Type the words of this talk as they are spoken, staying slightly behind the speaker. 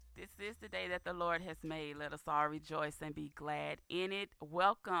is the day that the Lord has made. Let us all rejoice and be glad in it.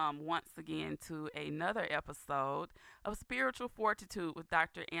 Welcome once again to another episode of Spiritual Fortitude with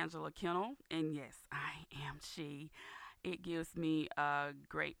Dr. Angela Kennel. And yes, I am she. It gives me a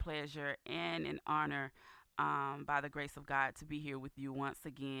great pleasure and an honor, by the grace of God, to be here with you once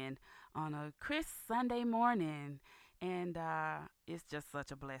again on a crisp Sunday morning. And it's just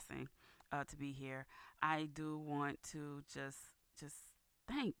such a blessing to be here. I do want to just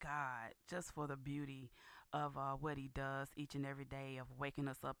thank God just for the beauty of what He does each and every day, of waking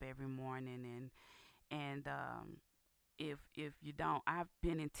us up every morning. And if you don't, I've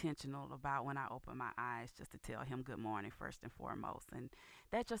been intentional about when I open my eyes just to tell Him good morning first and foremost, and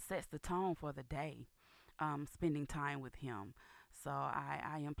that just sets the tone for the day. Spending time with Him. So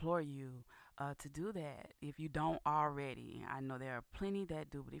I implore you to do that if you don't already. I know there are plenty that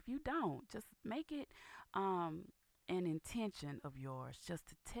do, but if you don't, just make it an intention of yours just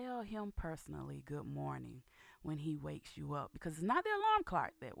to tell Him personally good morning when He wakes you up, because it's not the alarm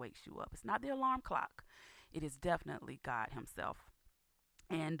clock that wakes you up. It's not the alarm clock. It is definitely God Himself.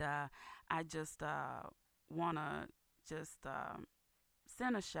 And I just want to just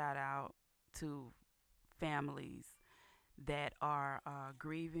send a shout out to families that are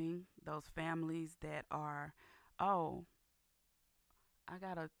grieving, those families that are, oh, I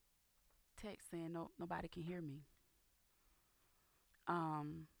got a text saying nobody can hear me.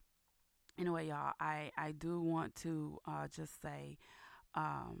 Um, anyway, y'all, I do want to just say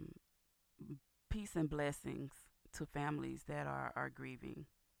um, peace and blessings to families that are grieving.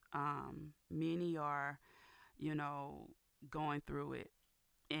 Many are, you know, going through it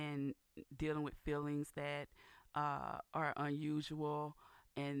and dealing with feelings that are unusual,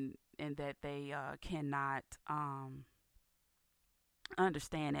 and that they cannot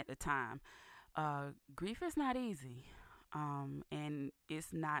understand at the time. Grief is not easy, and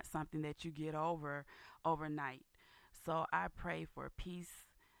it's not something that you get over overnight. So I pray for peace,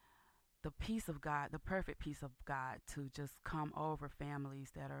 the peace of God, the perfect peace of God, to just come over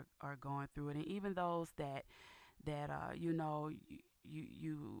families that are going through it, and even those that you know,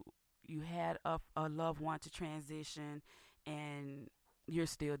 you had a loved one to transition, and you're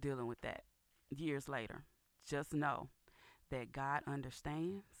still dealing with that years later. Just know that God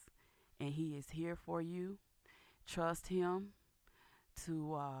understands, and He is here for you. Trust Him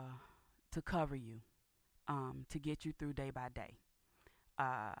to cover you, to get you through day by day.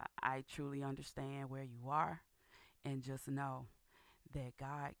 I truly understand where you are, and just know that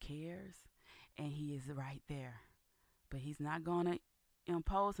God cares, and He is right there. But He's not going to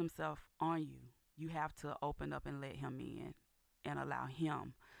impose Himself on you. You have to open up and let Him in, and allow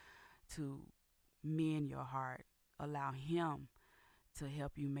Him to mend your heart. Allow Him to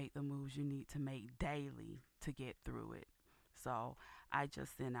help you make the moves you need to make daily to get through it. So I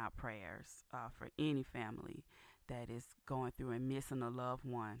just send out prayers for any family that is going through and missing a loved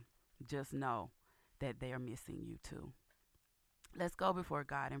one. Just know that they are missing you too. Let's go before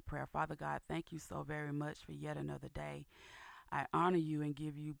God in prayer. Father God, thank you so very much for yet another day. I honor you and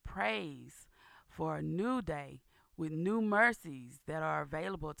give you praise for a new day with new mercies that are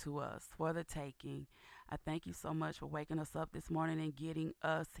available to us for the taking. I thank you so much for waking us up this morning and getting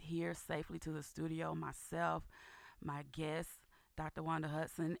us here safely to the studio. Myself, my guests, Dr. Wanda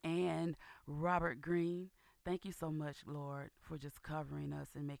Hudson, and Robert Green. Thank you so much, Lord, for just covering us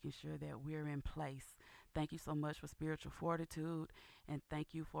and making sure that we're in place. Thank you so much for spiritual fortitude, and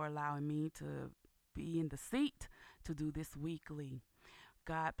thank you for allowing me to be in the seat to do this weekly.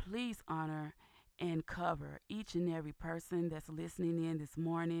 God, please honor and cover each and every person that's listening in this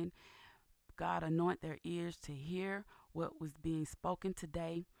morning. God, anoint their ears to hear what was being spoken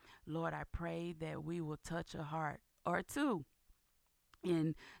today. Lord, I pray that we will touch a heart or two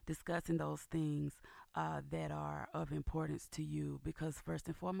in discussing those things that are of importance to you, because first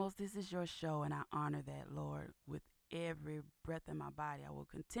and foremost, this is your show, and I honor that, Lord, with every breath in my body. I will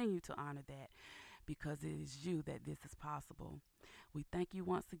continue to honor that, because it is you that this is possible. We thank you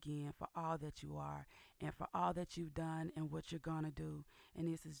once again for all that you are, and for all that you've done and what you're going to do.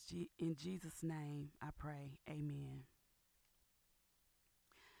 And this is in Jesus' name I pray. Amen.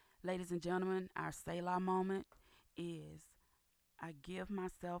 Ladies and gentlemen, our Selah moment is I Give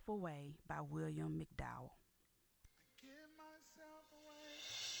Myself Away by William McDowell. Give myself away.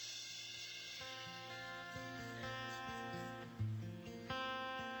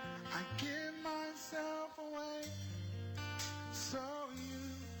 I give myself away so you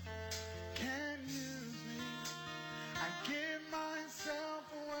can use me. I give myself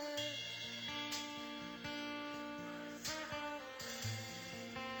away.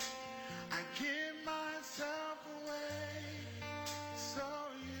 I give myself away so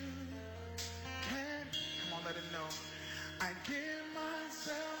you give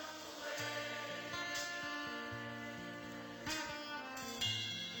myself.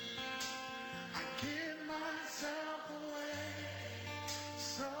 I give myself away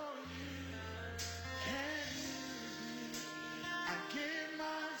so you can use me. I give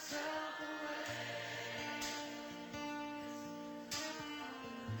myself away.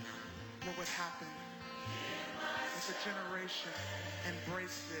 What would happen if a generation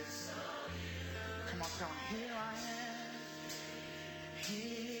embraced this? Come on, tell them, here I am.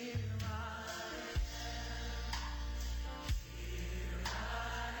 Here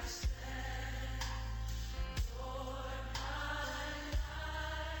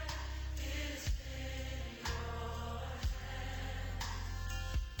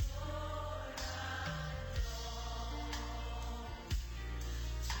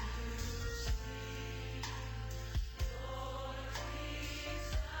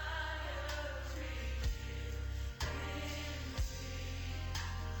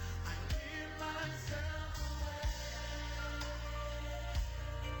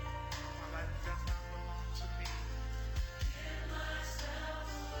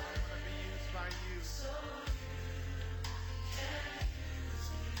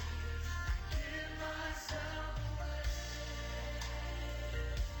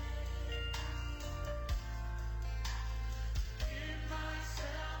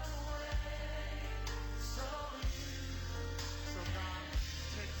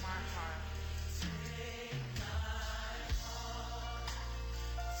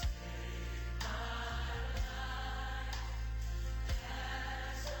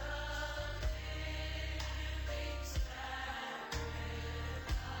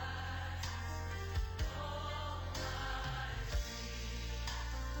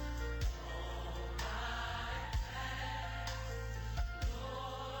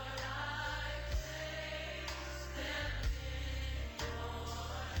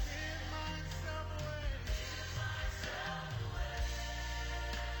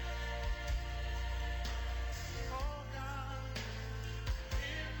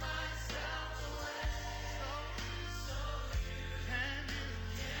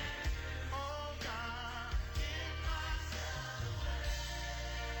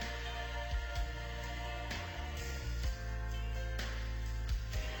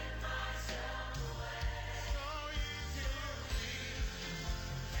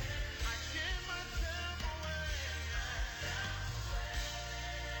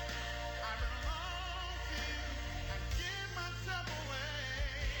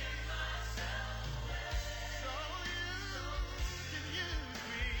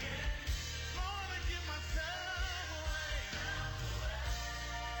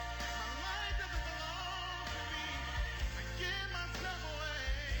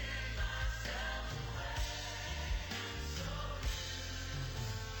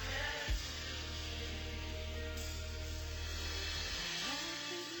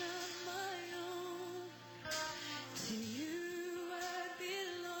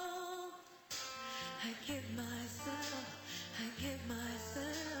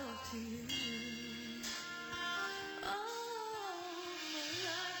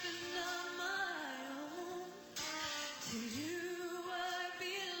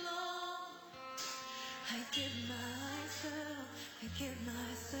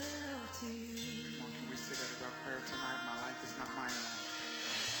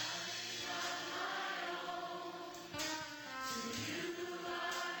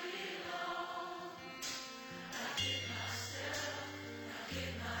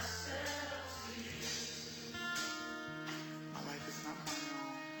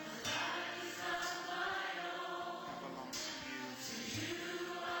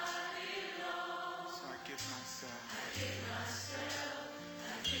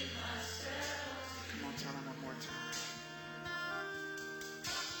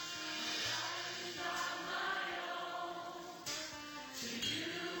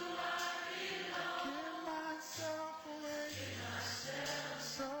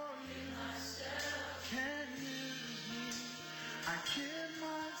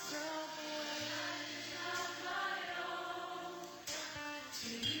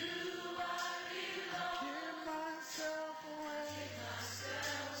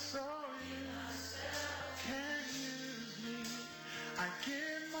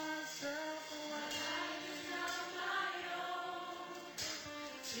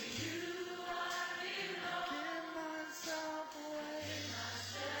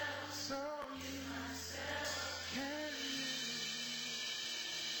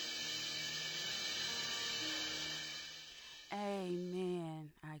Amen.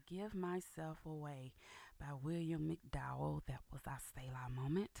 I Give Myself Away by William McDowell. That was our Selah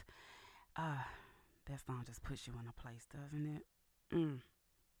moment. Uh, that song just puts you in a place, doesn't it? Mm,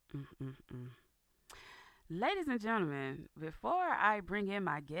 mm, mm, mm. Ladies and gentlemen, before I bring in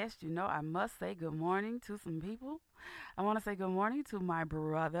my guest, I must say good morning to some people. I want to say good morning to my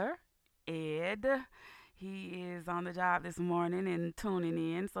brother, Ed. He is on the job this morning and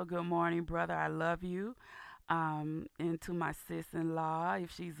tuning in. So, good morning, brother. I love you. And to my sis-in-law,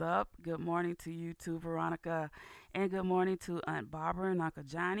 if she's up, good morning to you too, Veronica. And good morning to Aunt Barbara and Uncle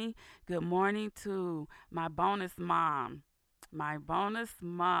Johnny. Good morning to my bonus mom. My bonus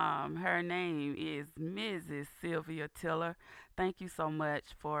mom, her name is Mrs. Sylvia Tiller. Thank you so much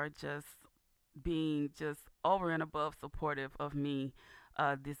for just being just over and above supportive of me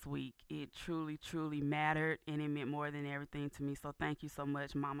this week. It truly, truly mattered, and it meant more than everything to me. So thank you so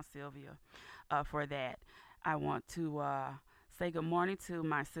much, Mama Sylvia, for that. I want to say good morning to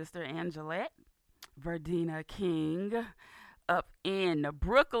my sister Angelette, Verdina King, up in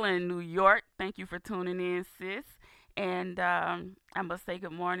Brooklyn, New York. Thank you for tuning in, sis. And I must say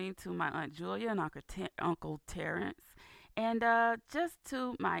good morning to my Aunt Julia and Uncle Terrence. And just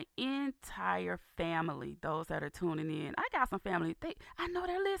to my entire family, those that are tuning in. I got some family. I know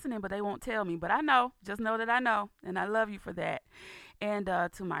they're listening, but they won't tell me. But I know. Just know that I know. And I love you for that. And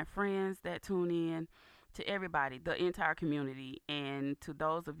to my friends that tune in, to everybody, the entire community, and to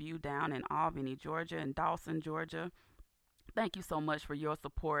those of you down in Albany, Georgia, and Dawson, Georgia, thank you so much for your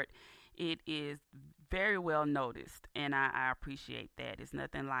support. It is very well noticed, and I appreciate that. It's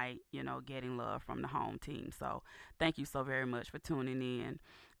nothing like, getting love from the home team. So thank you so very much for tuning in.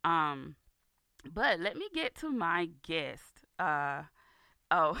 But let me get to my guest.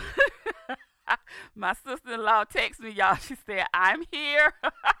 Oh, my sister-in-law texted me, y'all. She said, I'm here.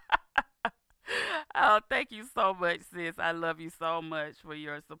 Oh, thank you so much, sis. I love you so much for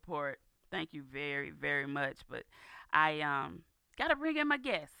your support. Thank you very, very much. But I gotta bring in my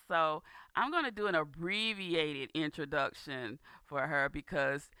guest. So I'm gonna do an abbreviated introduction for her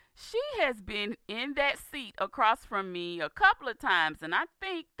because she has been in that seat across from me a couple of times, and I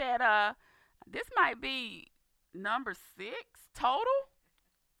think that this might be number 6 total.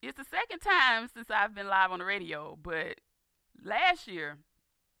 It's the second time since I've been live on the radio, but last year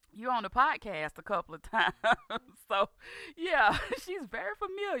you're on the podcast a couple of times. So, yeah, she's very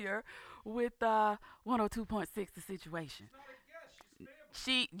familiar with 102.6 The Situation.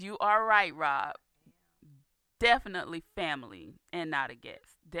 You are right, Rob. Definitely family and not a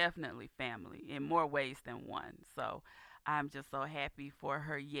guest. Definitely family in more ways than one. So, I'm just so happy for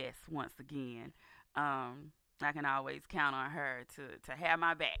her yes once again. I can always count on her to have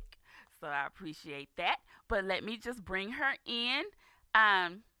my back. So, I appreciate that. But let me just bring her in.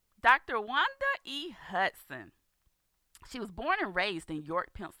 Dr. Wanda E. Hudson. She was born and raised in York,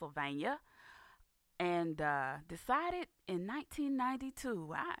 Pennsylvania, and decided in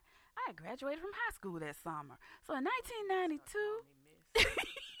 1992. I graduated from high school that summer. So in 1992,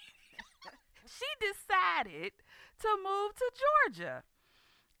 she decided to move to Georgia.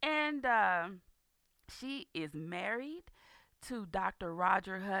 And she is married to Dr.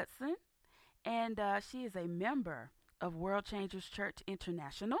 Roger Hudson, and she is a member of World Changers Church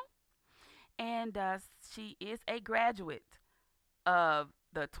International. And she is a graduate of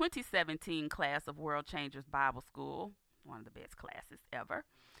the 2017 class of World Changers Bible School, one of the best classes ever.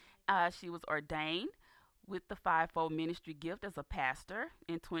 She was ordained with the fivefold ministry gift as a pastor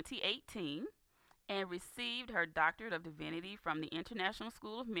in 2018 and received her doctorate of divinity from the International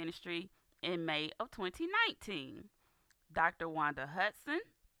School of Ministry in May of 2019. Dr. Wanda Hudson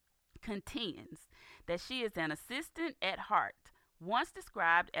contends that she is an assistant at heart. Once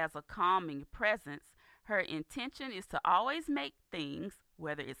described as a calming presence, her intention is to always make things,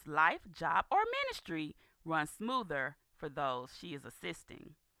 whether it's life, job, or ministry, run smoother for those she is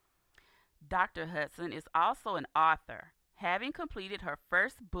assisting. Dr. Hudson is also an author, having completed her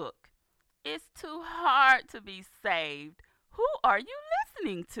first book, It's Too Hard to Be Saved. Who Are You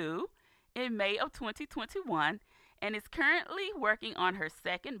Listening To? In May of 2021, and is currently working on her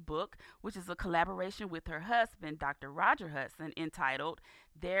second book, which is a collaboration with her husband, Dr. Roger Hudson, entitled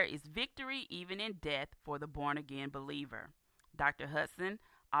There is Victory Even in Death for the Born-Again Believer. Dr. Hudson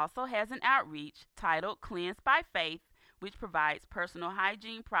also has an outreach titled Cleansed by Faith, which provides personal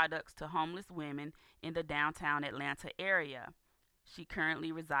hygiene products to homeless women in the downtown Atlanta area. She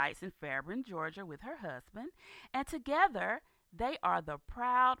currently resides in Fairburn, Georgia with her husband, and together they are the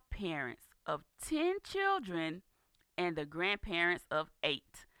proud parents of 10 children and the grandparents of 8.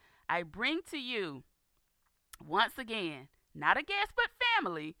 I bring to you, once again, not a guest but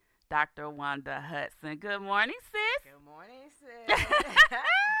family, Dr. Wanda Hudson. Good morning, sis. Good morning, sis.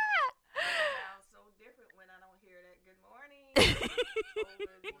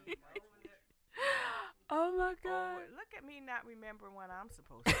 Oh my Oh, God. look at me not remembering what I'm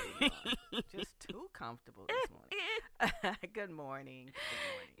supposed to be on. Just too comfortable this morning. Good morning. Good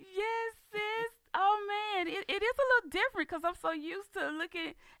morning. Yes, sis. Oh man, it is a little different because I'm so used to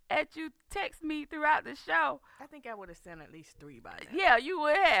looking at you text me throughout the show. I think I would have sent at least 3 by now. Yeah, you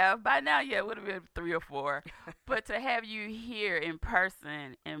would have. By now, yeah, it would have been 3 or 4. But to have you here in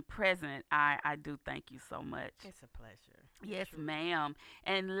person and present, I do thank you so much. It's a pleasure. Yes, Truly. ma'am.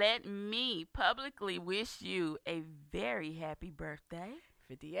 And let me publicly wish you a very happy birthday.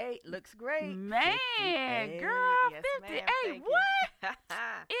 58 looks great. Man, 58. girl, Yes, 58. ma'am. Thank What?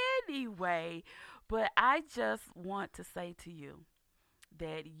 you. Anyway, but I just want to say to you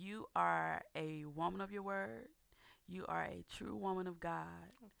that you are a woman of your word. You are a true woman of God.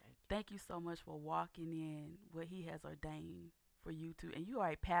 Thank you so much for walking in what He has ordained for you to. And you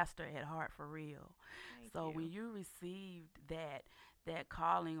are a pastor at heart for real. Thank you. When you received that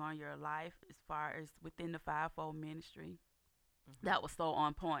calling on your life as far as within the fivefold ministry, that was so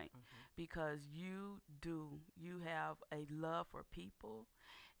on point because you have a love for people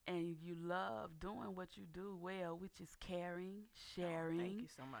and you love doing what you do well, which is caring, sharing. Oh, thank you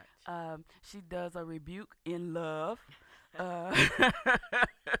so much. She does a rebuke in love.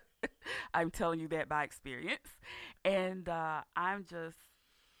 I'm telling you that by experience. And I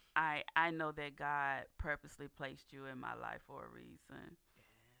know that God purposely placed you in my life for a reason.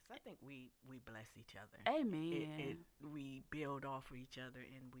 I think we bless each other. Amen. We build off of each other,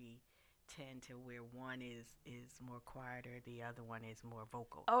 and we tend to where one is more quieter, the other one is more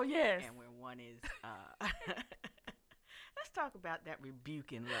vocal. Oh yes. And where one is. Let's talk about that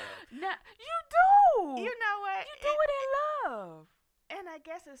rebuke in love. Now, you do. You know what? You do it in love. And I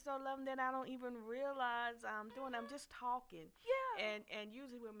guess it's so loving that I don't even realize I'm doing. I'm just talking. Yeah. And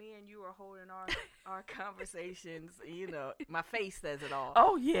usually when me and you are holding our conversations, you know, my face says it all.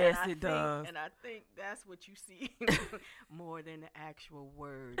 Oh yes, it does. And I think that's what you see more than the actual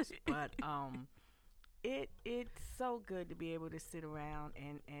words. But it's so good to be able to sit around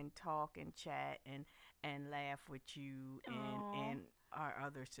and talk and chat and laugh with you and our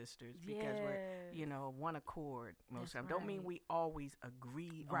other sisters because we're one accord most of the time. Don't mean we always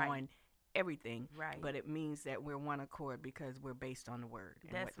agree on everything, but it means that we're one accord because we're based on the word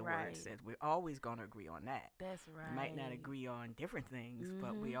and what the word says. We're always going to agree on that. That's right. We might not agree on different things,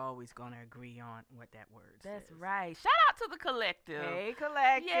 but we're always going to agree on what that word says. That's right. Shout out to the collective. Hey,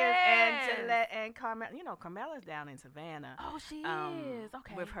 collective. Yes. And Carmela. You know, Carmela's down in Savannah. Oh, she is.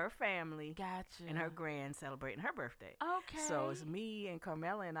 Okay. With her family. Gotcha. And her grand celebrating her birthday. Okay. So it's me and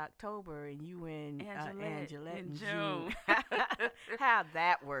Carmela in October and you and Angelette in June. How'd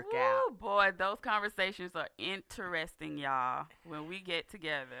that work out? Boy, those conversations are interesting, y'all, when we get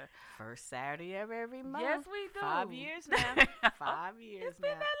together. First Saturday of every month. Yes, we do. 5 years now. 5 years It's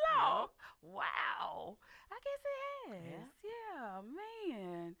been now. that long. Wow. I guess it has. Yeah,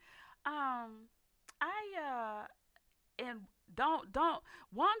 man. And don't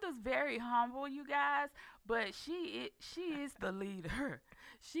Wanda's very humble, you guys, but she is the leader.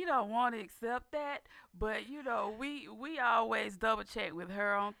 She don't want to accept that, but you know, we always double check with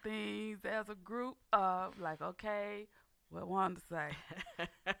her on things as a group. Like, okay, what Wanda say?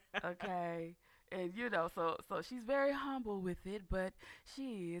 Okay. And you know, so she's very humble with it, but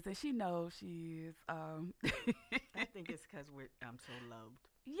she is, and she knows she is. I think it's because I'm so loved.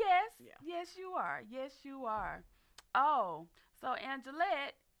 Yes, Yeah. yes, you are. Yes, you are. Oh, so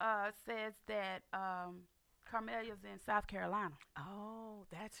Angelette says that Carmelia's in South Carolina. Oh,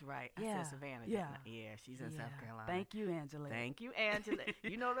 that's right. I Yeah. said Savannah. Yeah. Yeah, she's in South Carolina. Thank you, Angelette. Thank you, Angela.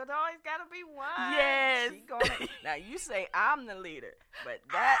 You know there's always got to be one. Yes. Now, you say I'm the leader, but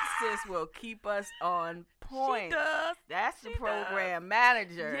that sis will keep us on point. She does. That's the She program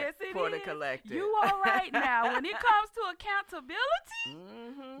manager Yes, it for the is. collective. You are right now. When it comes to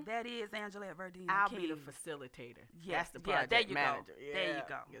accountability, that is Angelette Verdine. I'll King. be the facilitator. Yes. That's the project there you manager. Go. Yeah. There you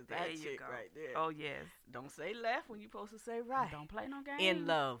go. 'Cause There that you chick go. right there. Oh yes. Don't say left when you're supposed to say right. Don't play no games. In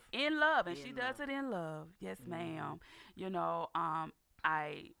love. In love, and In she does love. it in love. Yes, ma'am. You know, I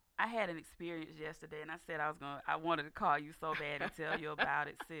had an experience yesterday, and I wanted to call you so bad and tell you about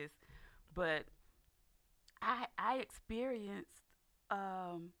it, sis. But I experienced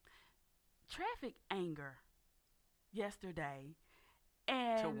traffic anger yesterday,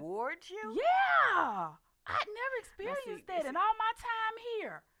 and Towards you? yeah, I'd never experienced that see- in all my time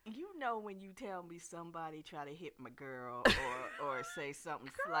here. You know when you tell me somebody try to hit my girl or say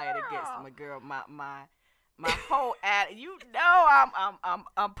something slight against my girl, my whole attitude. You know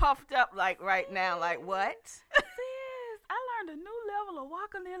I'm puffed up like right now. Like what? Sis, I learned a new level of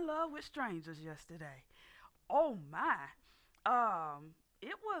walking in love with strangers yesterday. Oh my.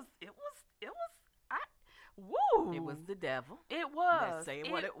 It was Woo! It was the devil. It was. Let's say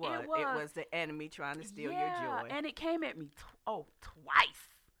what it was. It was the enemy trying to steal your joy. And it came at me twice.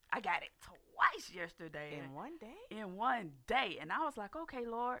 I got it twice yesterday. In one day? In one day. And I was like, okay,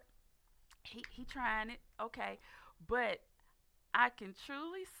 Lord, he trying it. Okay. But I can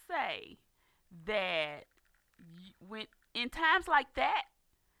truly say that when in times like that,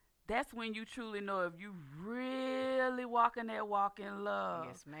 that's when you truly know if you really walking that walk in love.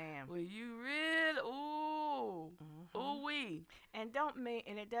 Yes, ma'am. When you really, ooh-wee. And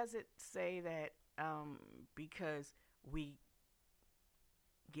it doesn't say that because we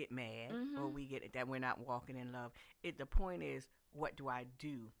get mad or we get it, that we're not walking in love. The point is, what do I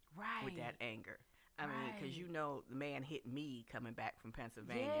do with that anger? I mean, because the man hit me coming back from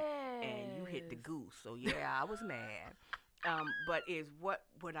Pennsylvania, and you hit the goose. So yeah, I was mad. But what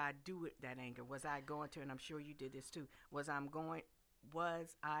would I do with that anger? Was I going to? And I'm sure you did this too. Was I going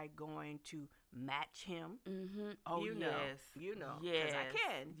to match him? Mm-hmm. Oh, yes. Because I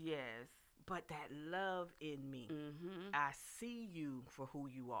can. Yes. But that love in me, I see you for who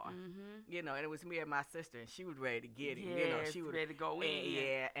you are. And it was me and my sister, and she was ready to get him. Yes, she was ready to go in.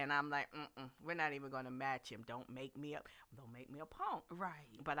 Yeah, and I'm like, we're not even going to match him. Don't make me a punk.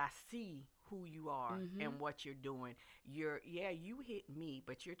 Right. But I see who you are and what you're doing. You hit me,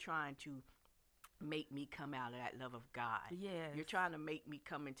 but you're trying to make me come out of that love of God. Yes. You're trying to make me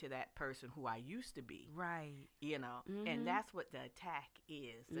come into that person who I used to be. Right. And that's what the attack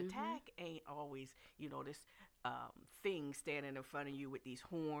is. The attack ain't always, this thing standing in front of you with these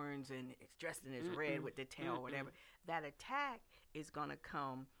horns and it's dressed in this red with the tail or whatever. That attack is going to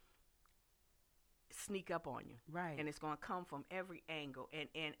sneak up on you. Right. And it's going to come from every angle.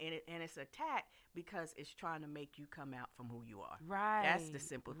 And it's attack because it's trying to make you come out from who you are. Right. That's the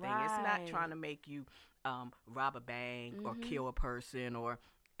simple thing. It's not trying to make you rob a bank or kill a person or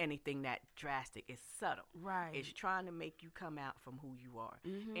anything that drastic. It's subtle. Right. It's trying to make you come out from who you are.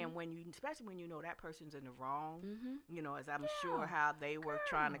 And especially when you know that person's in the wrong, as I'm sure how they were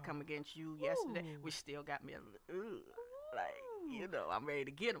trying to come against you yesterday, which still got me a little, I'm ready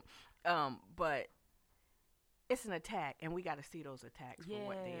to get them. But it's an attack, and we got to see those attacks for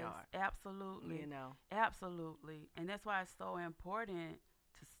what they are. Absolutely. Absolutely. And that's why it's so important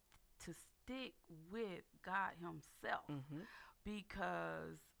to stick with God himself.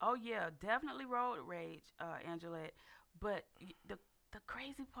 Because, definitely road rage, Angelette. But the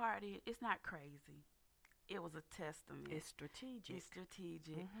crazy part is, it's not crazy. It was a testament. It's strategic.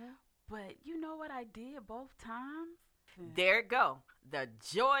 But you know what I did both times? There it go. The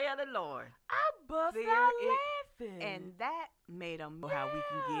joy of the Lord. I bust out laughing. And that made them know how we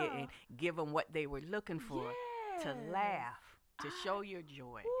can get and give them what they were looking for. To laugh, to show your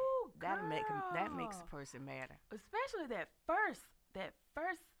joy. That makes a person matter. Especially that first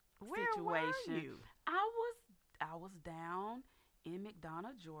Where situation. Were you? I was down in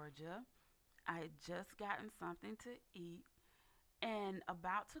McDonough, Georgia. I had just gotten something to eat and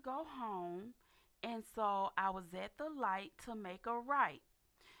about to go home. And so I was at the light to make a right.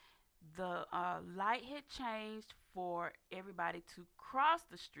 The light had changed for everybody to cross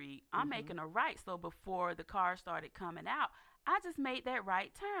the street. I'm making a right. So before the car started coming out, I just made that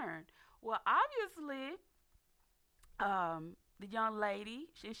right turn. Well, obviously, the young lady,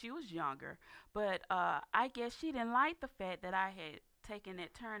 she was younger, but I guess she didn't like the fact that I had taken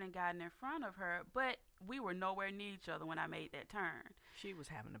that turn and gotten in front of her, but we were nowhere near each other when I made that turn. She was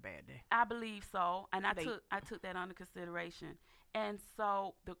having a bad day. I believe so, and I took that under consideration. And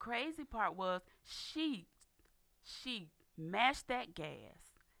so the crazy part was she mashed that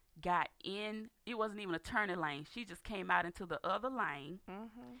gas, got in. It wasn't even a turning lane. She just came out into the other lane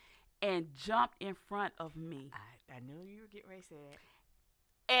and jumped in front of me. I knew you were getting ready to say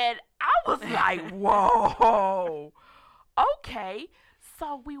that. And I was like, whoa, okay.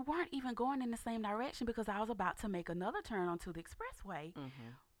 So we weren't even going in the same direction because I was about to make another turn onto the expressway.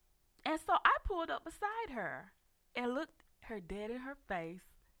 And so I pulled up beside her and looked her dead in her face.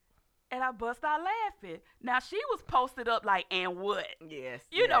 And I bust out laughing. Now, she was posted up like, and what? Yes.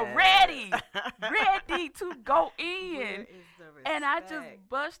 Ready to go in. And I just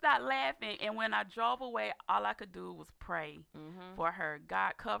bust out laughing. And when I drove away, all I could do was pray for her.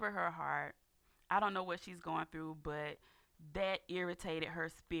 God, cover her heart. I don't know what she's going through, but that irritated her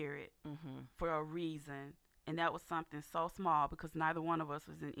spirit for a reason. And that was something so small because neither one of us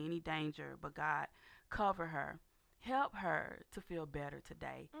was in any danger. But God, cover her. Help her to feel better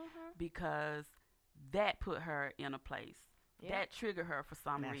today because that put her in a place. That triggered her for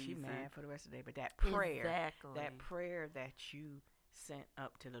some reason. She's mad for the rest of the day. But that prayer, exactly. that prayer that you sent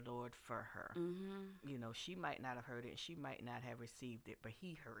up to the Lord for her. You know, she might not have heard it, and she might not have received it, but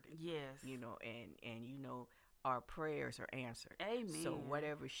He heard it. Yes. You know, and you know, our prayers are answered. Amen. So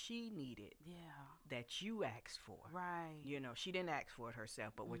whatever she needed, that you asked for, right? You know, she didn't ask for it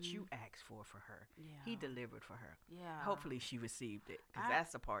herself, but what you asked for her, He delivered for her. Yeah. Hopefully she received it, because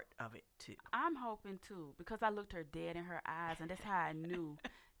that's a part of it too. I'm hoping too, because I looked her dead in her eyes, and that's how I knew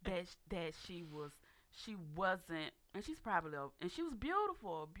that she wasn't, and she's probably and she was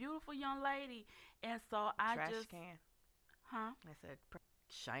beautiful, beautiful young lady, and so I Trash just can. Huh? I said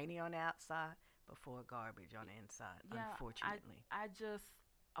shiny on the outside before garbage on the inside. Yeah, unfortunately, I just.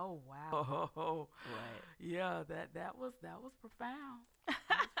 Oh wow! Right. Yeah, that was profound.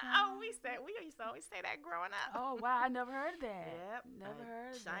 Oh, we used to always say that growing up. Oh wow, I never heard that. Yep, never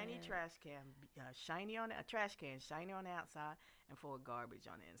heard shiny that. Trash can, shiny on a trash can, shiny on the outside, and full of garbage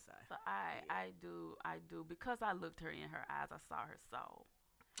on the inside. So I do because I looked her in her eyes. I saw her soul.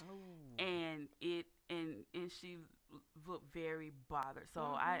 Ooh. And she looked very bothered. So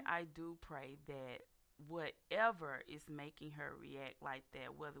I do pray that whatever is making her react like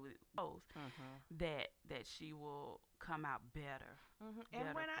that, whether it goes, that she will come out better.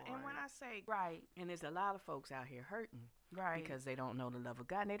 And when I say right, and there's a lot of folks out here hurting, right, because they don't know the love of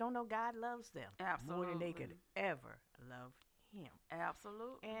God, and they don't know God loves them absolutely more than they could ever love Him.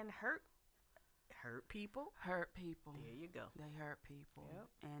 Absolutely. And hurt people. Hurt people. There you go. They hurt people. Yep.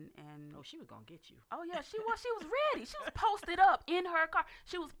 And oh, she was gonna get you. Oh yeah, she was ready. She was posted up in her car.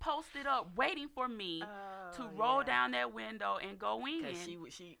 She was posted up waiting for me to roll down that window and go in.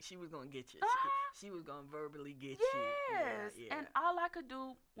 She was gonna get you. She was gonna verbally get you. Yes. Yeah. And all I could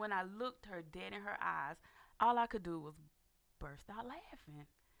do when I looked her dead in her eyes, all I could do was burst out laughing.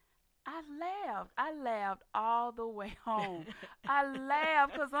 I laughed all the way home. I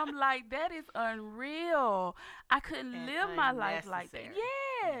laughed because I'm like, that is unreal. I couldn't live my life like that.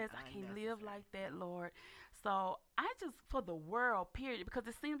 Yes, I can't live like that, Lord. So I just, for the world, period, because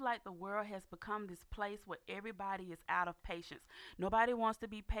it seems like the world has become this place where everybody is out of patience. Nobody wants to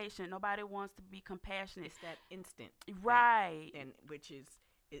be patient. Nobody wants to be compassionate. It's that instant. Right. And which is,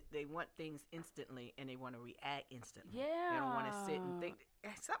 they want things instantly, and they want to react instantly. Yeah. They don't want to sit and think.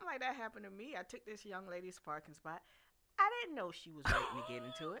 Something like that happened to me. I took this young lady's parking spot. I didn't know she was waiting to get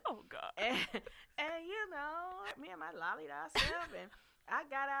into it. Oh, God. And you know, me and my lolly ourselves, and I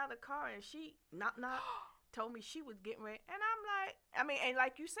got out of the car, and she told me she was getting ready. And I'm like, and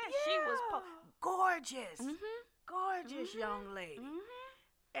like you said, she was gorgeous. Gorgeous young lady.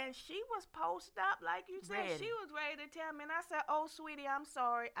 And she was posted up, like you said. Ready. She was ready to tell me. And I said, oh, sweetie, I'm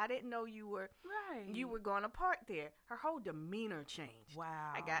sorry. I didn't know you were going to park there. Her whole demeanor changed.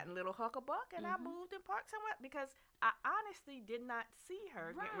 Wow. I got in a little huckabuck, and I moved and parked somewhere because I honestly did not see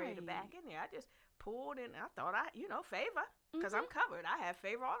her get ready to back in there. I just pulled in. I thought favor, because I'm covered. I have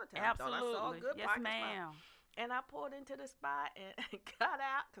favor all the time. Absolutely. I thought I saw a good parking ma'am. spot. And I pulled into the spot and got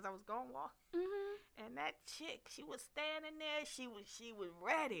out because I was going to walk. And that chick, she was standing there. She was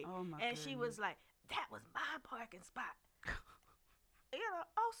ready. Oh, my and goodness. she was like, that was my parking spot.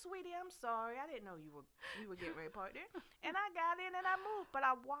 Oh, sweetie, I'm sorry. I didn't know you were getting ready to park there. And I got in and I moved. But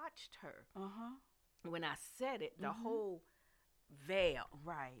I watched her. When I said it, the whole veil.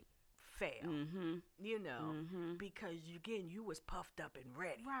 Right. Fell, because again, you was puffed up and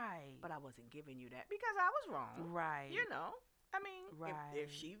ready, right? But I wasn't giving you that because I was wrong, right?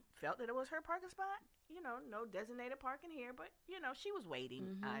 If she felt that it was her parking spot, no designated parking here, but she was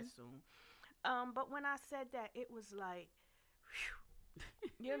waiting, I assume. But when I said that, it was like,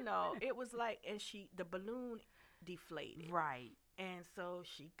 it was like, and the balloon deflated, right? And so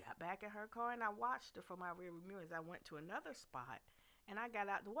she got back in her car, and I watched her from my rear mirror as I went to another spot. And I got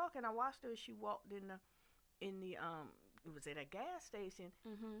out to walk, and I watched her as she walked in the it was at a gas station,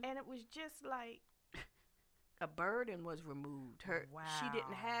 and it was just like a burden was removed. She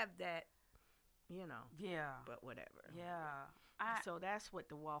didn't have that, Yeah. But whatever. Yeah. So that's what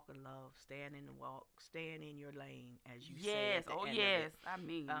the walk of love, staying in the walk, staying in your lane, as you said. Yes. Oh, yes. I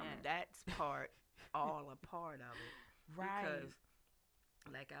mean, that's all a part of it. Right. Because,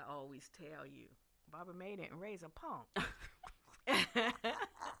 like I always tell you, Barbara May didn't raise a punk.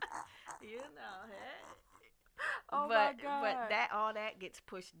 Oh, my God. But all that gets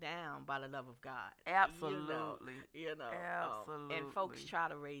pushed down by the love of God. Absolutely. Absolutely. And folks try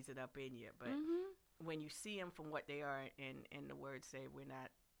to raise it up in you, but when you see them from what they are, and the words say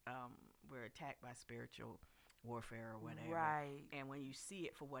we're attacked by spiritual warfare or whatever. Right. And when you see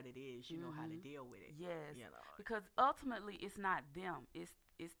it for what it is, you know how to deal with it. Yes. Because ultimately it's not them.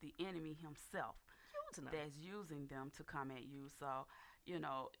 It's the enemy himself that's using them to come at you. So,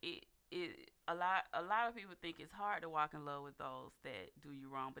 a lot of people think it's hard to walk in love with those that do you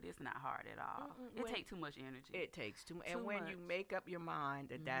wrong, but it's not hard at all. It takes too much energy. It takes too much. And when you make up your mind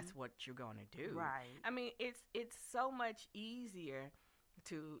that that's what you're going to do. Right. I mean, it's so much easier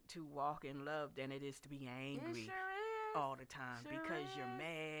to walk in love than it is to be angry. It sure is. All the time because you're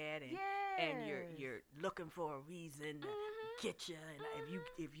mad and you're looking for a reason to get you, and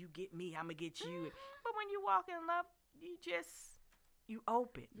if you get me, I'm gonna get you. But when you walk in love, you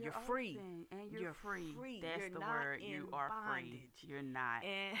open. You're free. And you're free. That's you're the not word. You are bondage. free. You're not.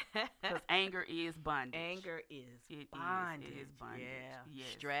 Because anger is bondage. Anger is bondage. bondage. It is bondage. Yeah. Yes.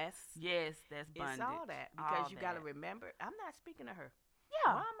 Stress. Yes, that's bondage. It's all that because you got to remember. I'm not speaking to her.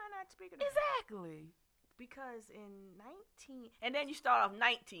 Yeah. Why am I not speaking to her? Exactly. Because in 19, and then you start off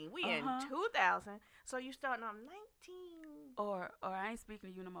 19. We in 2000, so you starting off 19. Or I ain't speaking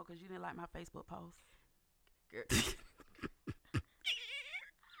to you no more because you didn't like my Facebook post. Girl.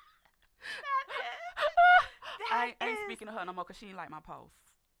 I ain't speaking to her no more because she didn't like my post.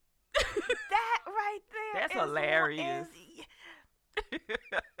 That right there. That's hilarious.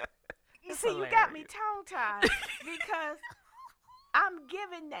 You see, you got me tongue-tied because I'm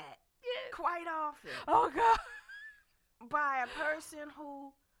giving that quite often. Oh, God. By a person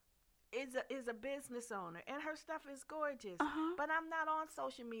who is a business owner, and her stuff is gorgeous. But I'm not on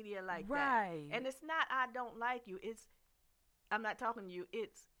social media like that. Right. And it's not I don't like you. It's I'm not talking to you.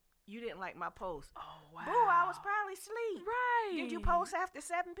 It's you didn't like my post. Oh, wow. Boo, I was probably asleep. Right. Did you post after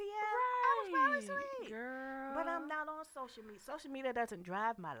 7 p.m.? Right. I was probably asleep. Girl. But I'm not on social media. Social media doesn't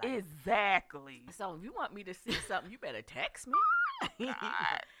drive my life. Exactly. So if you want me to see something, you better text me.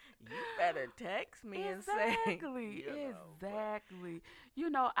 God. You better text me and say. Exactly. You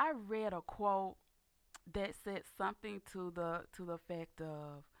know, I read a quote that said something to the effect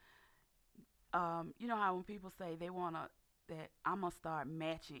of, you know how when people say they want to, that I'm going to start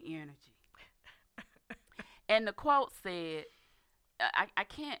matching energy. And the quote said, I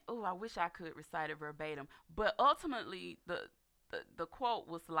can't, I wish I could recite it verbatim, but ultimately the quote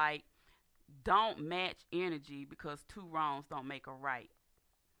was like, don't match energy because two wrongs don't make a right.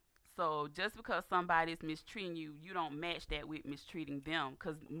 So just because somebody's mistreating you, you don't match that with mistreating them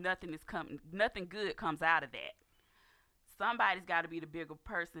because nothing good comes out of that. Somebody's got to be the bigger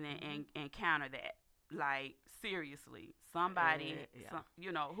person and counter that. Like seriously, somebody,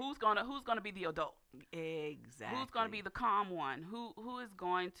 you know, who's gonna be the adult? Exactly. Who's gonna be the calm one? Who is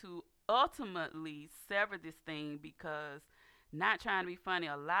going to ultimately sever this thing? Because not trying to be funny,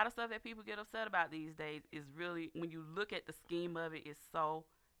 a lot of stuff that people get upset about these days is really, when you look at the scheme of it, is so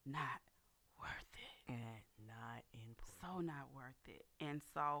not worth it. And not important. So not worth it. And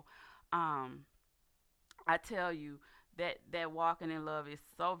so, I tell you, that walking in love is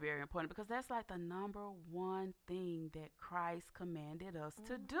so very important because that's like the number one thing that Christ commanded us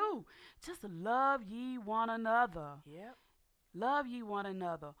to do. Just love ye one another. Yep. Love ye one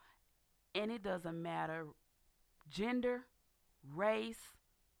another. And it doesn't matter gender, race,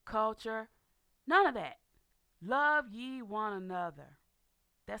 culture, none of that. Love ye one another.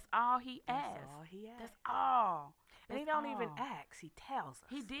 That's all he asked. That's all he asked. That's all. And he don't even ask. He tells us.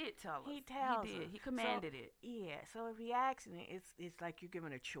 He did tell us. He tells us. He commanded it. Yeah. So if he asks it, it's like you're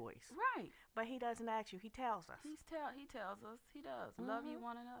given a choice. Right. But he doesn't ask you. He tells us. He tells us. He does. Love you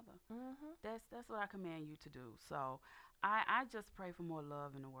one another. That's what I command you to do. So I just pray for more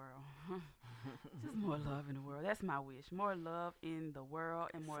love in the world. Just more love in the world. That's my wish. More love in the world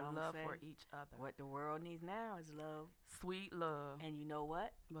and more love for each other. What the world needs now is love. Sweet love. And you know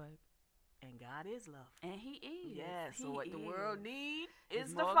what? What? And God is love. And he is. Yes. So what the world needs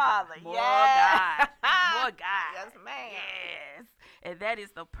is the more Father. More God. More God. Yes, man. Yes. And that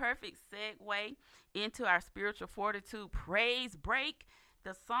is the perfect segue into our spiritual fortitude praise break.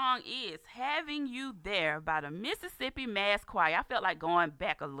 The song is Having You There by the Mississippi Mass Choir. I felt like going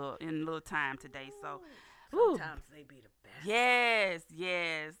back a little time today. So sometimes they be the best. Yes,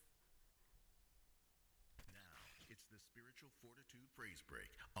 yes. Now it's the spiritual fortitude praise break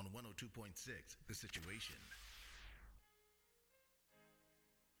on 102.6 The Situation.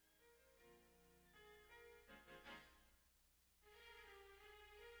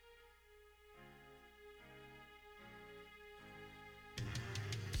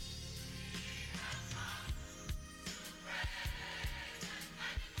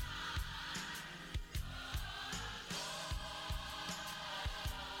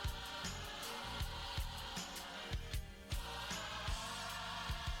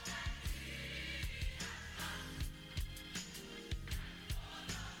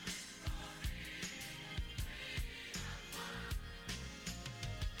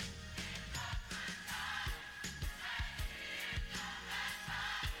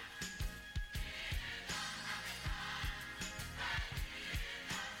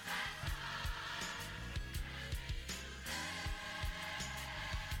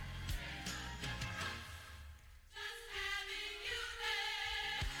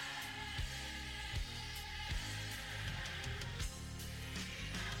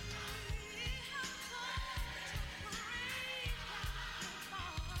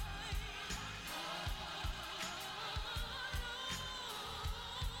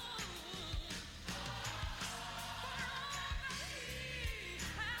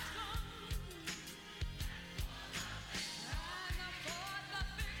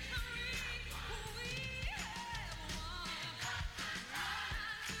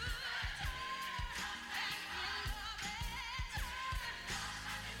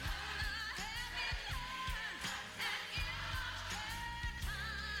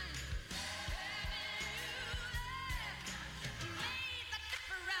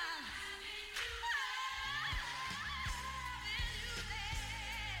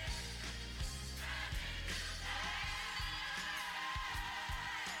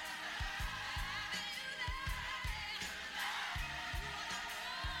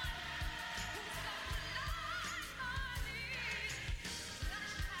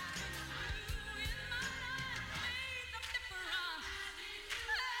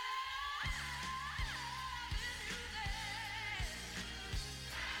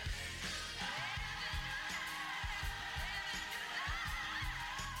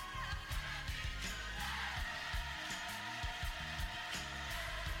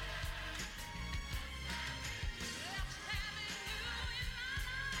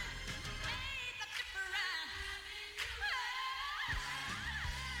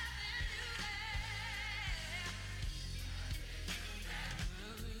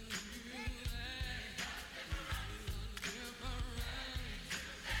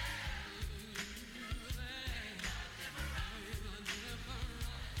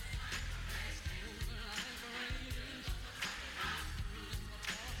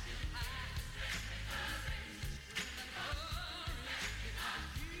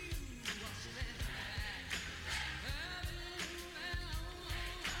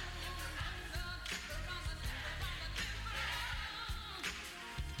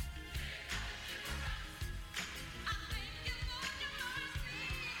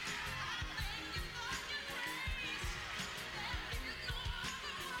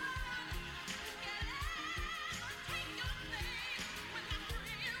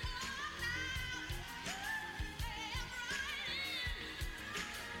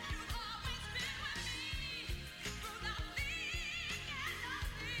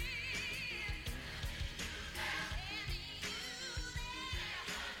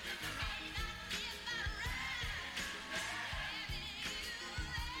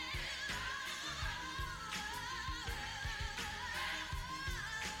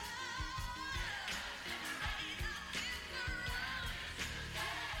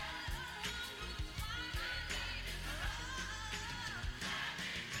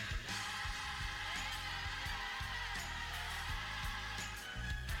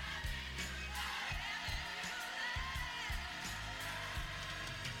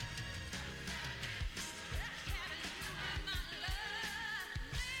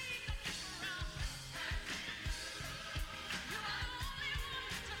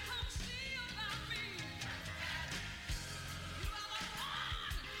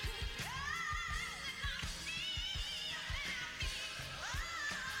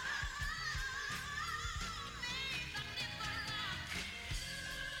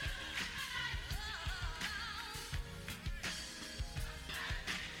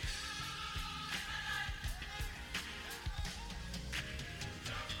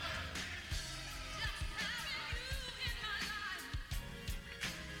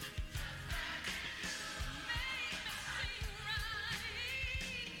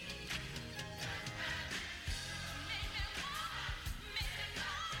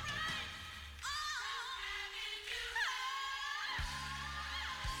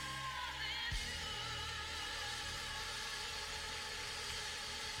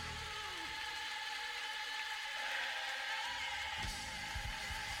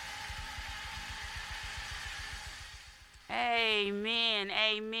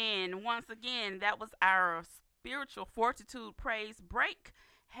 Amen. Once again, that was our spiritual fortitude praise break,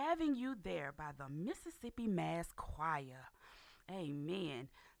 having you there by the Mississippi Mass Choir. Amen.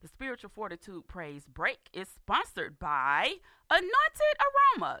 The spiritual fortitude praise break is sponsored by Anointed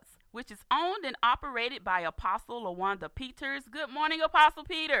Aromas, which is owned and operated by Apostle Wanda Peters. Good morning, Apostle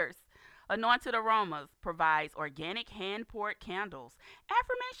Peters. Anointed Aromas provides organic hand-poured candles,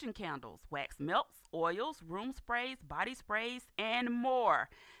 affirmation candles, wax melts, oils, room sprays, body sprays, and more.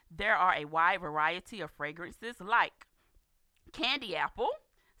 There are a wide variety of fragrances like candy apple,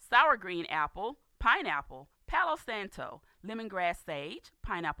 sour green apple, pineapple, Palo Santo, lemongrass sage,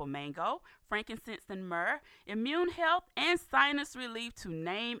 pineapple mango, frankincense and myrrh, immune health, and sinus relief, to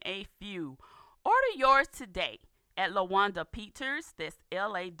name a few. Order yours today at LaWanda Peters, that's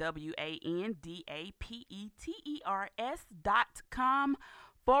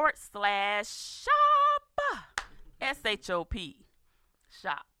LaWandaPeters.com/shop. SHOP.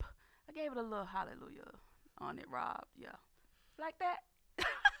 Shop. I gave it a little hallelujah on it, Rob. Yeah. Like that?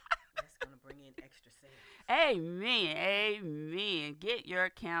 That's going to bring in extra sales. Amen. Amen. Get your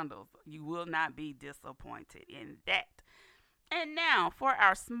candles. You will not be disappointed in that. And now for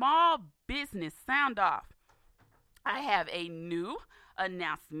our small business sound off. I have a new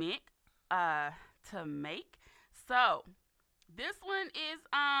announcement to make. So this one is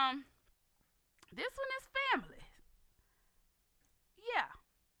family. Yeah.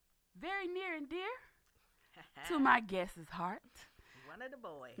 Very near and dear to my guest's heart. One of the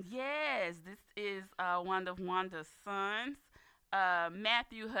boys. Yes, this is one of Wanda's sons,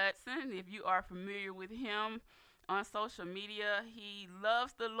 Matthew Hudson. If you are familiar with him on social media, he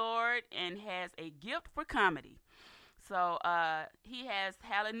loves the Lord and has a gift for comedy. So he has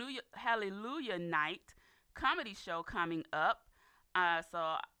Hallelujah Night comedy show coming up.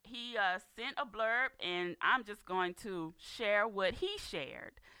 So he sent a blurb, and I'm just going to share what he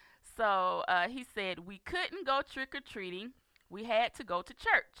shared. So he said, "We couldn't go trick-or-treating. We had to go to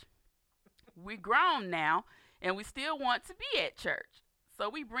church. We're grown now, and we still want to be at church. So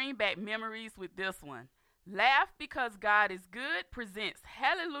we bring back memories with this one. Laugh Because God is Good presents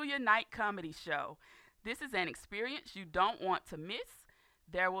Hallelujah Night Comedy Show. This is an experience you don't want to miss.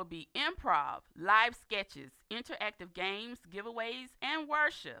 There will be improv, live sketches, interactive games, giveaways, and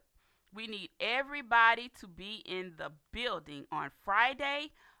worship. We need everybody to be in the building on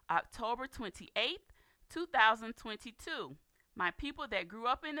Friday, October 28th, 2022. My people that grew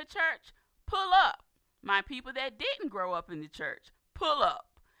up in the church, pull up. My people that didn't grow up in the church, pull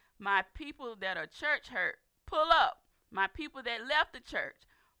up. My people that are church hurt, pull up. My people that left the church,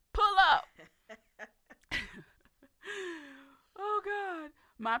 pull up." Oh, God.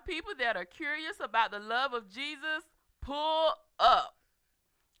 "My people that are curious about the love of Jesus, pull up.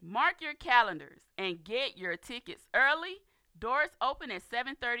 Mark your calendars and get your tickets early. Doors open at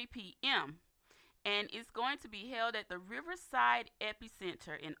 7:30 p.m. And it's going to be held at the Riverside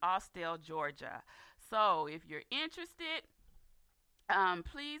Epicenter in Austell, Georgia. So if you're interested,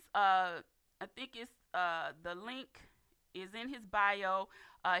 please, I think it's the link is in his bio.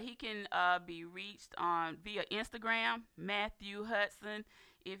 He can be reached on via Instagram, Matthew Hudson.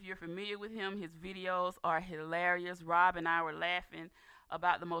 If you're familiar with him, his videos are hilarious. Rob and I were laughing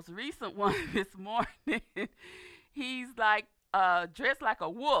about the most recent one this morning. He's like dressed like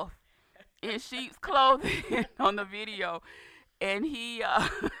a wolf in sheep's clothing on the video, and he's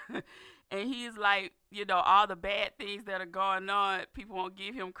like, all the bad things that are going on, people won't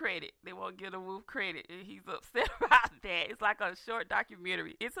give him credit. They won't give the wolf credit, and he's upset about that. It's like a short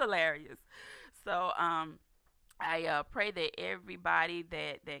documentary. It's hilarious. So I pray that everybody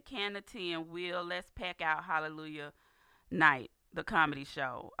that can attend will. Let's pack out Hallelujah Night, the comedy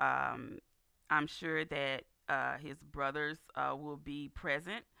show. I'm sure that his brothers will be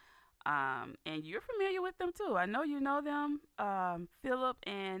present. And you're familiar with them too. I know you know them. Philip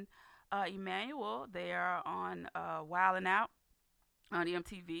and Emmanuel, they are on Wild 'N Out on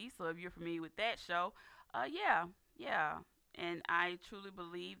MTV. So if you're familiar with that show, yeah. And I truly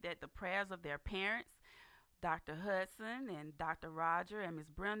believe that the prayers of their parents, Dr. Hudson and Dr. Roger and Miss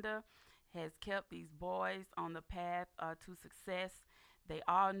Brenda, has kept these boys on the path to success. They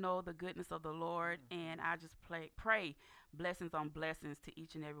all know the goodness of the Lord, and I just pray blessings on blessings to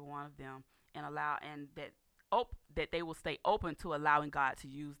each and every one of them, and that they will stay open to allowing God to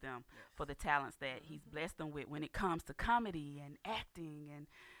use them for the talents that He's blessed them with when it comes to comedy and acting, and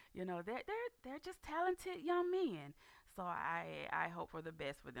they're just talented young men. So I hope for the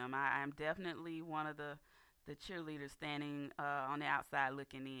best for them. I'm definitely one of the cheerleaders standing on the outside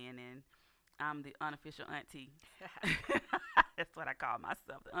looking in, and I'm the unofficial auntie. That's what I call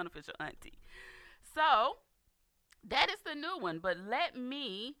myself, the unofficial auntie. So that is the new one. But let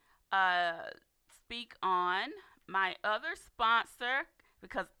me speak on my other sponsor,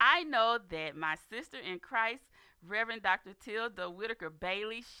 because I know that my sister in Christ, Reverend Dr. Tilda Whitaker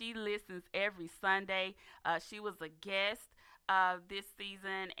Bailey, she listens every Sunday. She was a guest this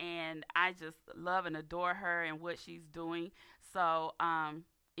season, and I just love and adore her and what she's doing. So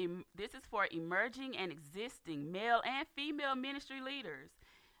this is for emerging and existing male and female ministry leaders.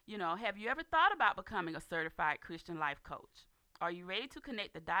 You know, have you ever thought about becoming a certified Christian life coach? Are you ready to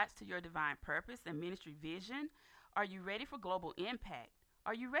connect the dots to your divine purpose and ministry vision? Are you ready for global impact?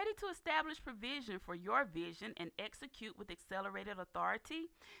 Are you ready to establish provision for your vision and execute with accelerated authority?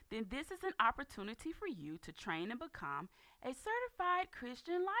 Then this is an opportunity for you to train and become a certified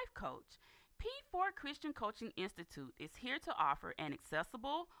Christian life coach. P4 Christian Coaching Institute is here to offer an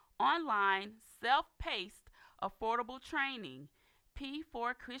accessible, online, self-paced, affordable training.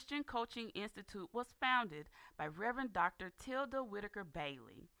 P4 Christian Coaching Institute was founded by Reverend Dr. Tilda Whitaker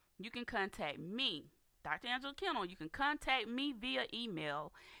Bailey. You can contact me, Dr. Angela Kennel. You can contact me via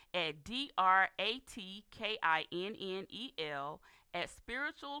email at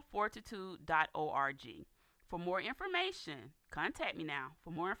dratkinnel@spiritualfortitude.org. For more information, contact me now. For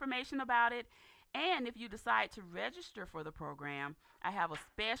more information about it, and if you decide to register for the program, I have a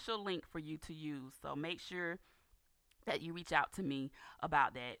special link for you to use. So make sure that you reach out to me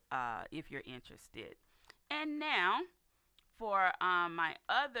about that if you're interested. And now for my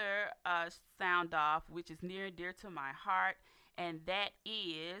other sound off, which is near and dear to my heart, and that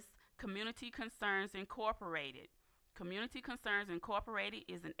is Community Concerns Incorporated. Community Concerns Incorporated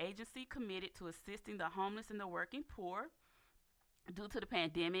is an agency committed to assisting the homeless and the working poor. Due to the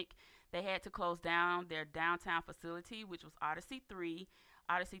pandemic, they had to close down their downtown facility, which was Odyssey 3.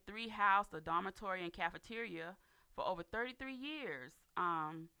 Odyssey 3 housed a dormitory and cafeteria for over 33 years.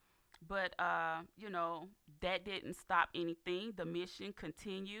 But that didn't stop anything. The mission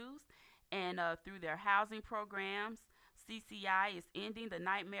continues, and through their housing programs, CCI is ending the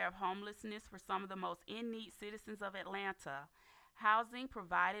nightmare of homelessness for some of the most in-need citizens of Atlanta. Housing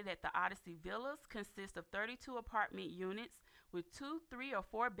provided at the Odyssey Villas consists of 32 apartment units with 2, 3, or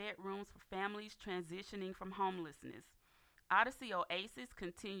 4 bedrooms for families transitioning from homelessness. Odyssey Oasis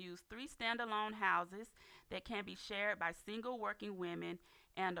continues 3 standalone houses that can be shared by single working women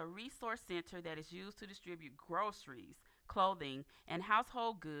and a resource center that is used to distribute groceries, clothing, and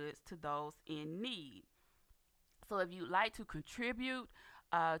household goods to those in need. So if you'd like to contribute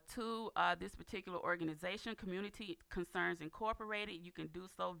to this particular organization, Community Concerns Incorporated, you can do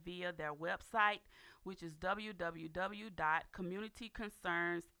so via their website, which is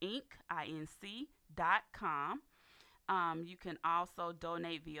www.communityconcerns.com. You can also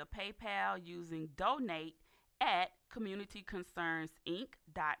donate via PayPal using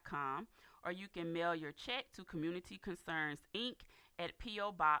donate@communityconcerns.inc.com, or you can mail your check to Community Concerns Inc. at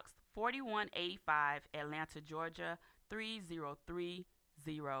P.O. Box 4185, Atlanta, Georgia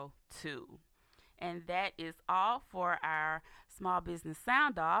 30302. And that is all for our small business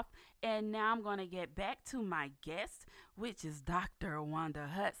sound off. And now I'm going to get back to my guest, which is Dr. Wanda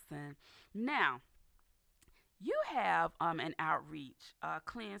Hudson. Now, you have an outreach,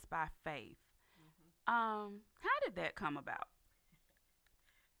 Cleansed by Faith. How did that come about?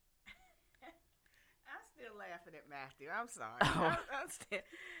 I'm still laughing at Matthew. I'm sorry. I'm still.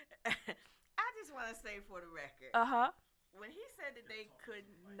 I just want to say for the record. When he said that they could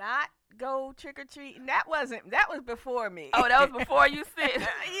not go trick or treating, that was before me. Oh, that was before you said.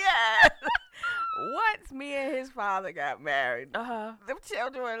 Yeah. Once me and his father got married, the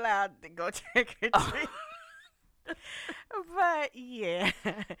children were allowed to go trick or treat. But yeah,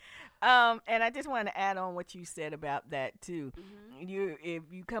 and I just want to add on what you said about that too. If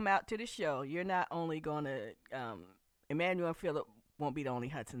you come out to the show, you're not only going to Emmanuel and Philip won't be the only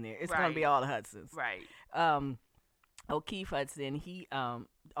Hudson there. It's going to be all the Hudsons. Right. O'Keefe Hudson, he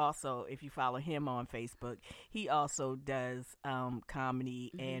also, if you follow him on Facebook, he also does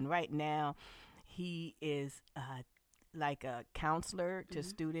comedy, and right now he is like a counselor to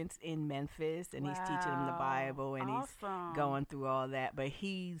students in Memphis, and he's teaching them the Bible, and he's going through all that. But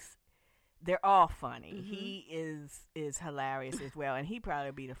they're all funny. He is hilarious as well, and he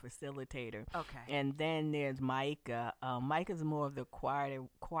probably be the facilitator. Okay. And then there's Micah. Micah's more of the quieter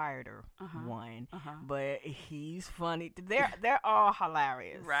one, but he's funny. They're all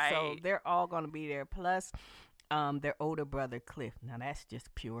hilarious. Right. So they're all going to be there. Plus, their older brother Cliff. Now that's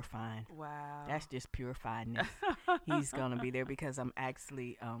just pure fine. Wow. That's just pure fineness. He's gonna be there because I'm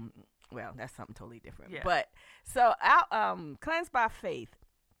actually well, that's something totally different. Yeah. But so our Cleansed by Faith,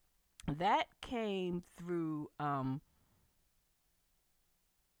 that came through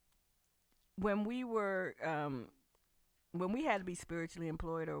when we were when we had to be spiritually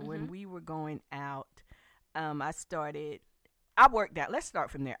employed, or when we were going out, I worked out. Let's start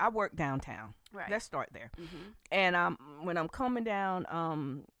from there. I worked downtown. Right. Let's start there. And when I'm coming down,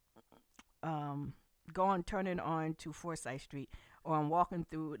 turning on to Forsyth Street, or I'm walking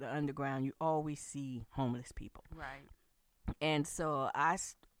through the underground, you always see homeless people. Right. And so I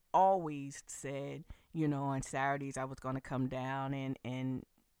always said, on Saturdays I was going to come down and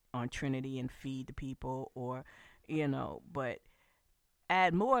on Trinity and feed the people, or, but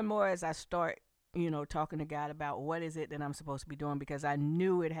add more and more as I start, talking to God about what is it that I'm supposed to be doing, because I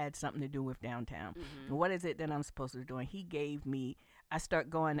knew it had something to do with downtown. What is it that I'm supposed to be doing? He gave me, I start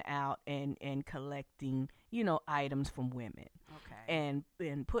going out and collecting, items from women. Okay. And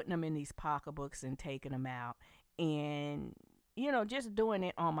putting them in these pocketbooks and taking them out, and, just doing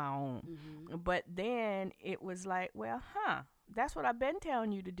it on my own. But then it was like, well, that's what I've been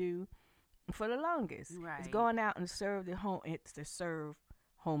telling you to do for the longest. Right. It's going out and serve it's to serve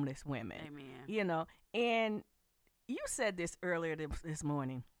homeless women. Amen. And you said this earlier this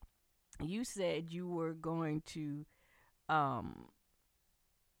morning. You said you were going to, I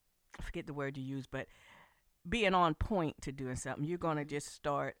forget the word you used, but being on point to doing something. You're going to just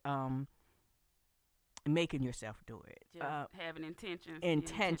start making yourself do it. Just having intentions.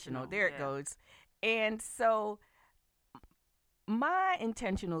 Intentional. There it goes. And so my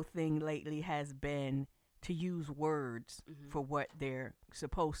intentional thing lately has been to use words for what their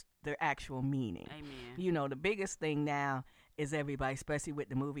actual meaning. Amen. The biggest thing now is everybody, especially with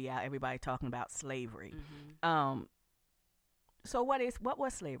the movie out, everybody talking about slavery. So what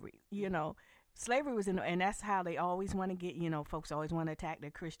was slavery? Slavery was and that's how they always want to get, folks always want to attack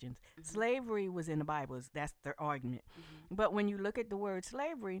their Christians. Slavery was in the Bible. That's their argument. But when you look at the word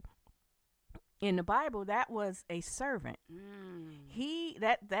slavery in the Bible, that was a servant.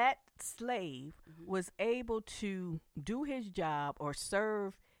 That slave was able to do his job or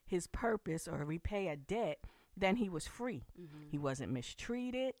serve his purpose or repay a debt, then he was free. He wasn't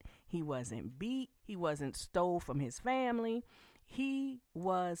mistreated. He wasn't beat. He wasn't stole from his family. He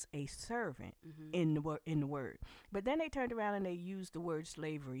was a servant in the word. But then they turned around and they used the word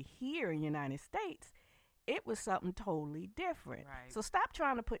slavery here in the United States. It was something totally different. Right. So stop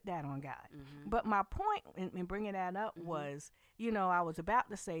trying to put that on God. But my point in bringing that up was, I was about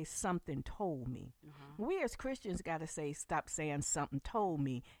to say something told me. We as Christians got to stop saying something told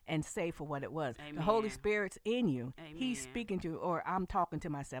me and say for what it was. Amen. The Holy Spirit's in you. Amen. He's speaking to you, or I'm talking to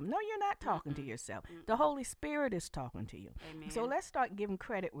myself. No, you're not talking to yourself. The Holy Spirit is talking to you. Amen. So let's start giving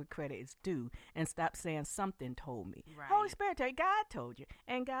credit where credit is due and stop saying something told me. Right. Holy Spirit told you, God told you.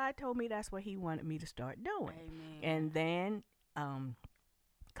 And God told me that's what he wanted me to start doing. Amen. And then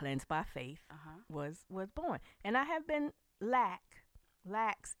Cleansed by Faith was born. And I have been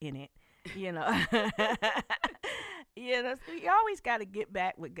lax in it, So you always got to get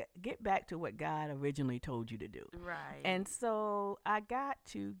back to what God originally told you to do. Right. And so I got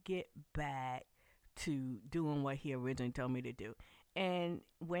to get back to doing what he originally told me to do. And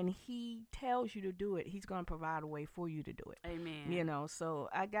when he tells you to do it, he's going to provide a way for you to do it. Amen. So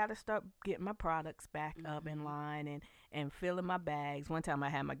I got to start getting my products back up in line and filling my bags. One time I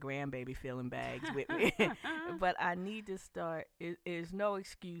had my grandbaby filling bags with me. But I need to start. There's no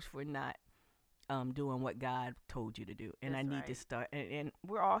excuse for not doing what God told you to do. And That's I need right. to start. And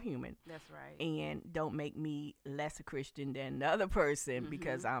we're all human. That's right. And don't make me less a Christian than the other person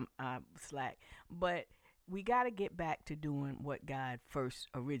because I'm slack. But we got to get back to doing what God first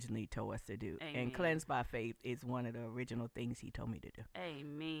originally told us to do. Amen. And Cleansed by Faith is one of the original things he told me to do.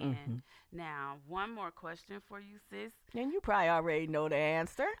 Amen. Now, one more question for you, sis. And you probably already know the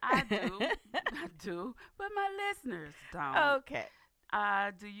answer. I do, but my listeners don't. Okay.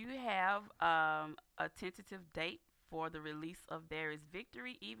 Do you have a tentative date for the release of There Is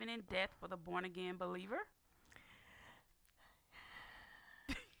Victory, Even in Death for the Born Again Believer?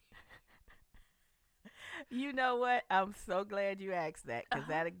 You know what? I'm so glad you asked that, because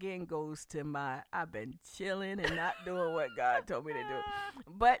that again goes to I've been chilling and not doing what God told me to do.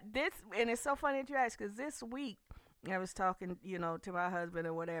 But and it's so funny that you asked, because this week I was talking, to my husband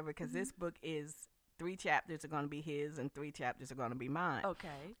or whatever, because this book is 3 chapters are going to be his and 3 chapters are going to be mine.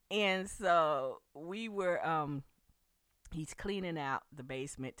 Okay. And so we were, he's cleaning out the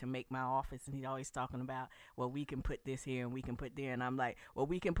basement to make my office, and he's always talking about, well, we can put this here and we can put there. And I'm like, well,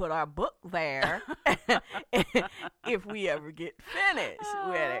 we can put our book there if we ever get finished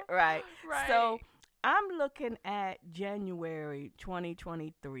with it, right? Right. So I'm looking at January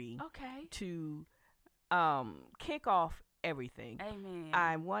 2023 to kick off everything. Amen.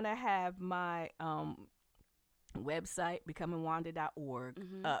 I want to have my website, becomingwanda.org,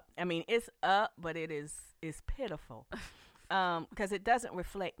 Mm-hmm. up. I mean, it's up, but it's pitiful. Because it doesn't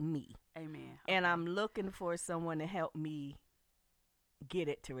reflect me. Amen. And Okay. I'm looking for someone to help me get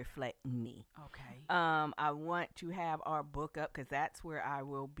it to reflect me. Okay. I want to have our book up because that's where I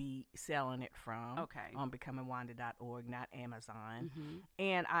will be selling it from. Okay. On becomingwanda.org, not Amazon. Mm-hmm.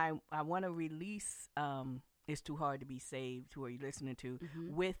 And I want to release It's Too Hard to Be Saved, who are you listening to,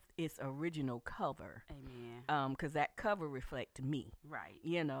 Mm-hmm. with its original cover. Amen. Because that cover reflects me. Right.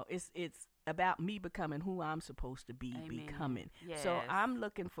 You know, it's about me becoming who I'm supposed to be Amen. becoming. Yes. So I'm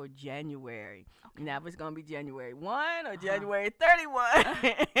looking for January. Okay. Now, if it's going to be January 1 or January 31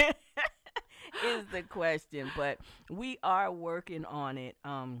 is the question. But we are working on it.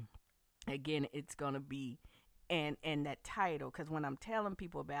 Again, it's going to be, and that title, because when I'm telling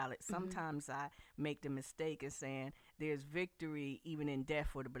people about it, sometimes I make the mistake of saying there's victory even in death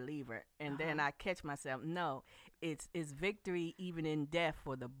for the believer. And then I catch myself, no, it's victory even in death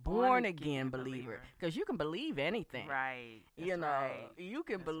for the born again believer. Because you can believe anything. Right. That's You know, right. you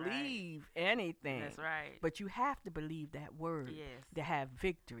can That's believe anything. That's right. But you have to believe that word Yes. to have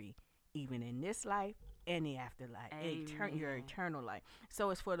victory even in this life and the afterlife, your Amen. eternal life. So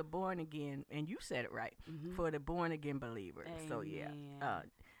it's for the born again, and you said it right, Mhm. for the born again believer. So yeah,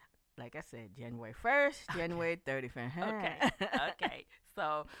 Amen. like I said, January 1st, January 31st. Okay. Okay.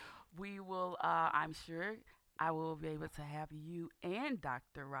 So we will, I'm sure I will be able to have you and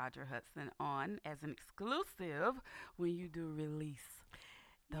Dr. Roger Hudson on as an exclusive when you do release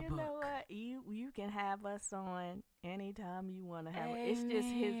the You book. know what? You can have us on anytime you want to have it. It's just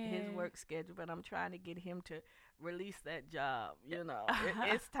his Amen. work schedule, but I'm trying to get him to release that job. You know,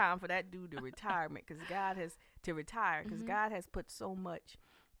 it's time for that dude to retirement because God has to retire because God has put so much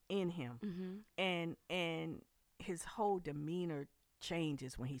in him, and his whole demeanor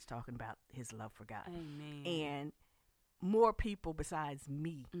changes when he's talking about his love for God. Amen. And more people besides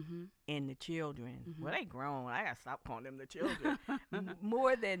me Mm-hmm. and the children, Mhm. well, they grown. I gotta stop calling them the children.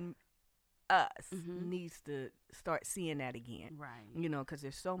 More than us needs to start seeing that again. Right. You know, because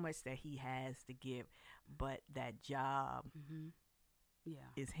there's so much that he has to give, but that job Mm-hmm. Yeah.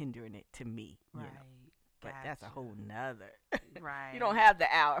 is hindering it to me. Right. You know? But that's a Gotcha. whole nother. Right. You don't have the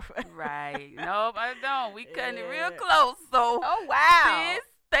hour. Right. Nope, I don't. We cutting it real Yeah. close. So, Oh, wow. sis,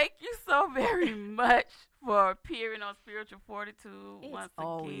 thank you so very much for appearing on Spiritual Fortitude It's once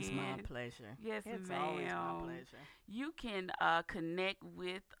always again. my pleasure. Yes, It's ma'am. always my pleasure. You can connect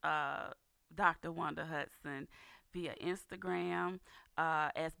with Dr. Wanda Hudson via Instagram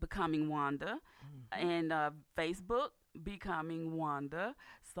as Becoming Wanda and Facebook Becoming Wanda.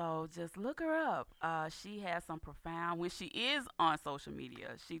 So just look her up. She has some profound, when she is on social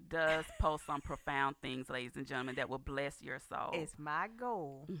media, she does post some profound things, ladies and gentlemen, that will bless your soul. It's my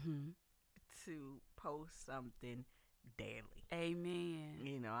goal Mm-hmm. to post something daily. Amen.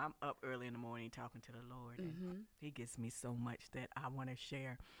 You know, I'm up early in the morning talking to the Lord, and Mm-hmm. He gives me so much that I want to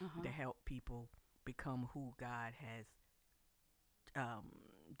share Uh-huh. to help people become who God has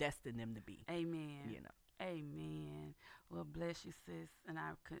destined them to be. Amen. You know, Amen. Well, bless you, sis, and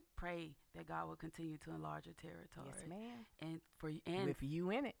I could pray that God will continue to enlarge your territory. yes, ma'am. And for you, and With you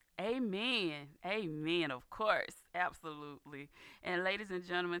in it. amen. Amen. Of course. Absolutely. And ladies and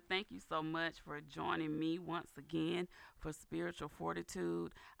gentlemen, thank you so much for joining me once again for Spiritual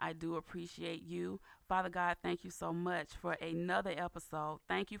Fortitude. I do appreciate you. Father God, thank you so much for another episode.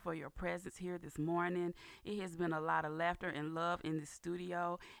 Thank you for your presence here this morning. It has been a lot of laughter and love in the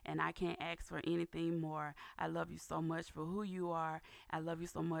studio, and I can't ask for anything more. I love you so much for who you are. I love you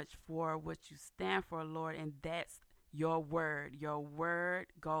so much for what you stand for, Lord, and that's your word. Your word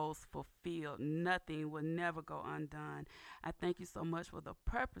goes fulfilled. Nothing will never go undone. I thank you so much for the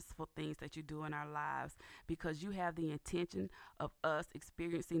purposeful things that you do in our lives, because you have the intention of us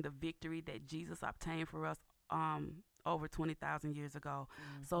experiencing the victory that Jesus obtained for us over 20,000 years ago.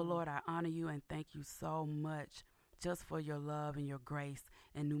 So, Lord, I honor you and thank you so much just for your love and your grace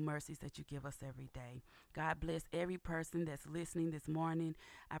and new mercies that you give us every day. God bless every person that's listening this morning.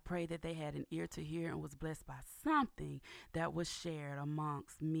 I pray that they had an ear to hear and was blessed by something that was shared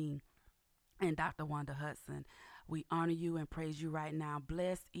amongst me and Dr. Wanda Hudson. We honor you and praise you right now.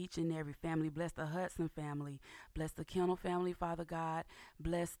 Bless each and every family. Bless the Hudson family. Bless the Kennel family, Father God.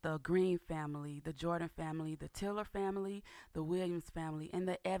 Bless the Green family, the Jordan family, the Tiller family, the Williams family, and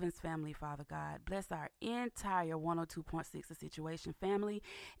the Evans family, Father God. Bless our entire 102.6 The Situation family,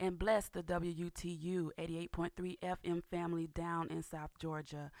 and bless the WUTU 88.3 FM family down in South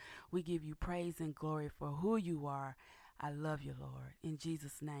Georgia. We give you praise and glory for who you are. I love you, Lord. In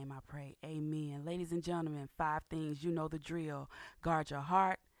Jesus' name I pray. Amen. Ladies and gentlemen, 5 things. You know the drill. Guard your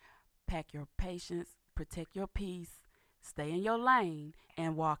heart. Pack your patience. protect your peace, stay in your lane,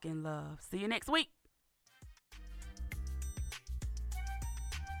 and walk in love. See you next week.